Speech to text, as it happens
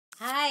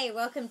Hi,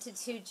 welcome to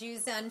Two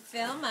Jews on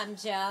Film. I'm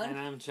Joan. And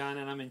I'm John,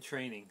 and I'm in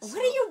training. So. What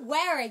are you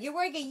wearing? You're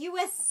wearing a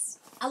U.S.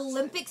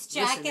 Olympics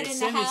jacket in the house?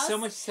 They sent me so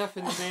much stuff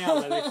in the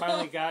mail that they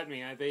finally got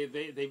me.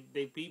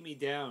 They beat me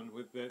down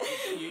with the...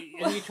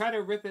 and you try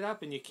to rip it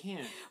up and you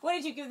can't. What,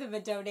 did you give them a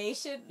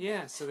donation?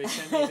 Yeah, so they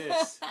sent me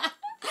this.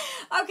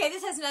 Okay,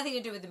 this has nothing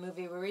to do with the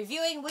movie we're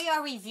reviewing. We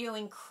are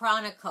reviewing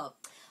Chronicle.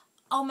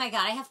 Oh my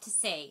God, I have to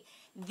say,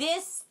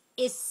 this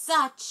is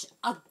such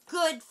a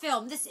good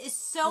film. This is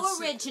so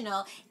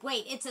original.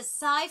 Wait, it's a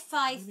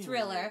sci-fi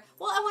thriller.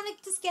 Well, I want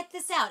to just get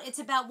this out. It's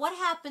about what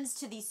happens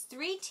to these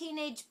three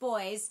teenage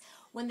boys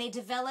when they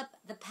develop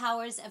the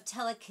powers of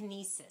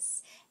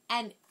telekinesis.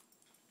 And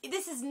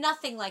this is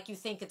nothing like you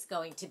think it's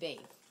going to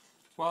be.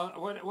 Well,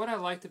 what I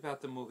liked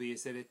about the movie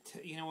is that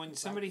when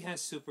somebody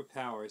has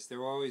superpowers,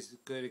 they're always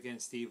good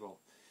against evil.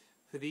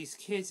 For these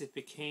kids, it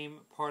became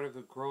part of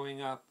a growing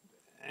up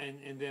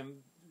and them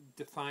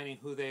defining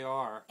who they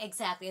are.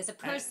 Exactly, as a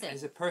person.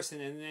 As a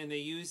person, and they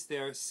use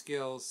their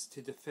skills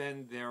to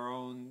defend their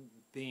own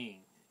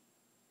being.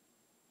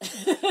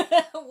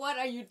 What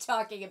are you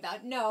talking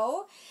about?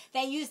 No,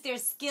 they use their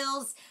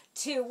skills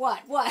to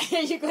what? What?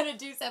 Are you going to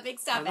do something?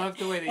 Stop it. I love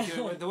the way they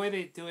do it. The way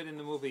they do it in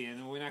the movie,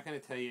 and we're not going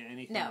to tell you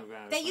anything about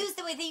it. They use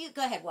the way they use...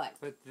 Go ahead, what?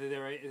 But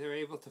they're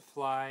able to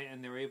fly,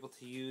 and they're able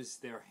to use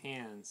their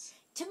hands.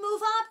 To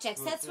move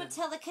objects. That's what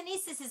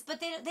telekinesis is. But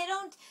they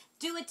don't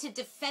do it to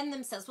defend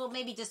themselves. Well,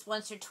 maybe just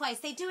once or twice.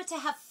 They do it to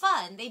have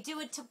fun. They do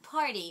it to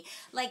party.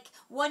 Like,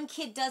 one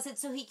kid does it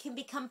so he can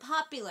become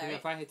popular.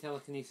 If I had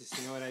telekinesis,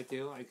 you know what I'd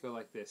do? I'd go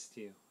like this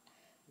to you.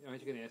 Aren't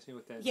you going to ask me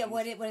what that means? Yeah,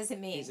 what does it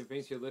mean? It means it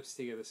brings your lips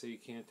together so you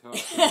can't talk.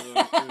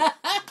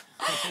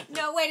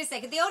 No, wait a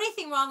second. The only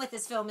thing wrong with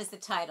this film is the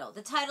title.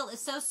 The title is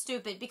so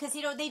stupid because,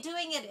 they're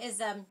doing it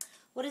as,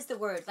 what is the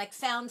word? Like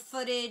found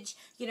footage,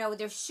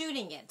 they're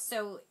shooting it.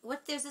 So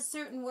there's a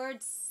certain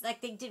words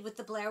like they did with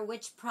the Blair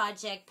Witch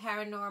Project,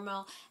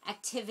 Paranormal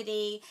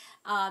Activity,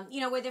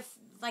 where they're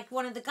like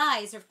one of the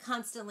guys are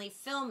constantly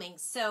filming.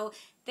 So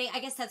I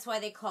guess that's why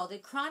they called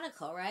it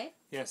Chronicle, right?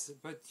 Yes,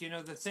 but the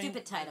thing.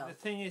 Stupid title. The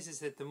thing is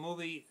that the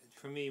movie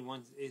for me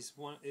is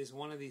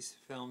one of these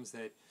films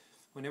that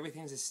when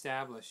everything's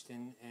established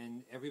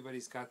and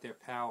everybody's got their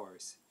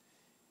powers,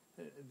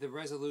 the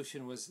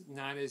resolution was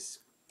not as.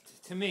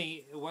 To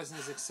me, it wasn't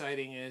as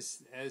exciting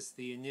as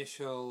the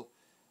initial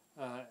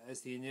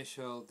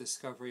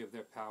discovery of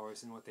their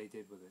powers and what they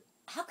did with it.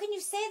 How can you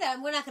say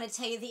that? We're not going to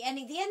tell you the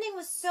ending. The ending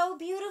was so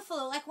beautiful.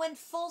 It like went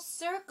full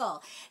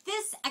circle.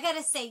 This, I got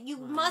to say, you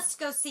must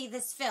go see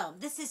this film.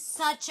 This is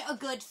such a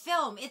good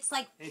film. It's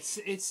like it's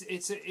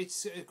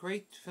a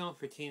great film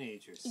for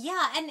teenagers.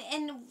 Yeah, and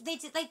they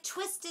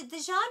twisted the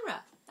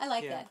genre. I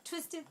like that.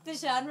 Twisted the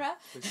genre.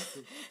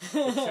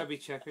 The Chubby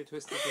Checker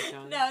twisted the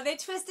genre? No, they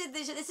twisted the...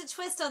 It's a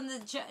twist on the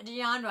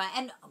genre.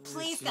 And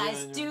please,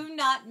 guys, do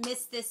not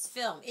miss this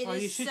film. It is so good. Well,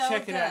 you should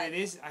check it out. It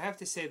is. I have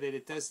to say that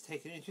it does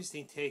take an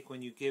interesting take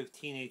when you give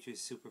teenagers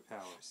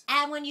superpowers.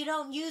 And when you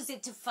don't use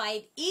it to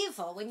fight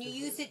evil. When you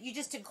use it, you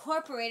just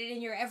incorporate it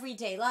in your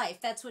everyday life.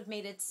 That's what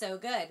made it so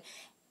good.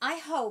 I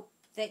hope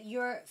that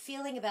your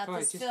feeling about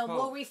this film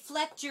will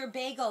reflect your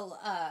bagel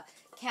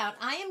count.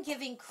 I am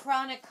giving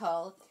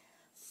Chronicle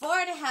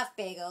 4.5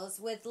 bagels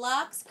with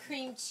lox,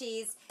 cream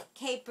cheese,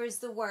 capers,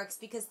 the works,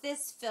 because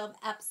this film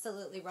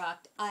absolutely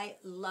rocked. I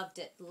loved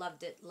it,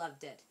 loved it,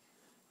 loved it.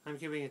 I'm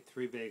giving it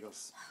 3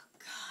 bagels. Oh,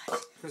 God.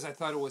 Because I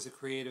thought it was a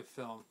creative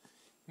film.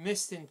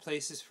 Missed in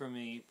places for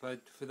me, but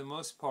for the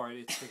most part,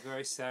 it's a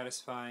very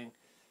satisfying,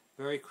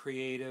 very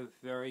creative,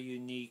 very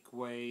unique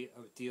way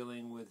of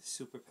dealing with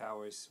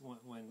superpowers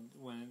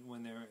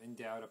when they're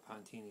endowed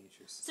upon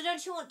teenagers. So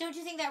don't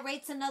you think that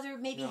rates another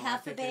maybe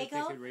half a bagel?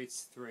 I think it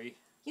rates 3.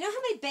 You know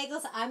how many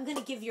bagels I'm going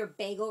to give your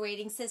bagel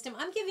rating system?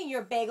 I'm giving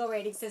your bagel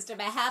rating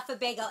system a half a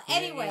bagel.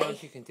 Anyway. You know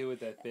what you can do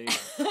with that bagel.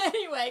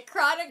 Anyway,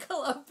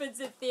 Chronicle opens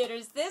in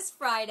theaters this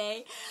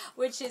Friday,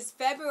 which is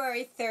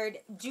February 3rd.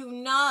 Do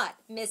not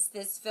miss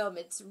this film.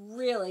 It's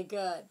really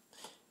good.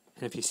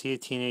 And if you see a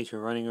teenager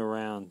running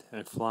around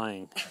and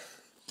flying,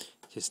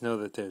 just know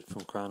that they're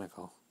from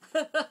Chronicle.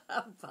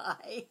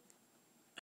 Bye.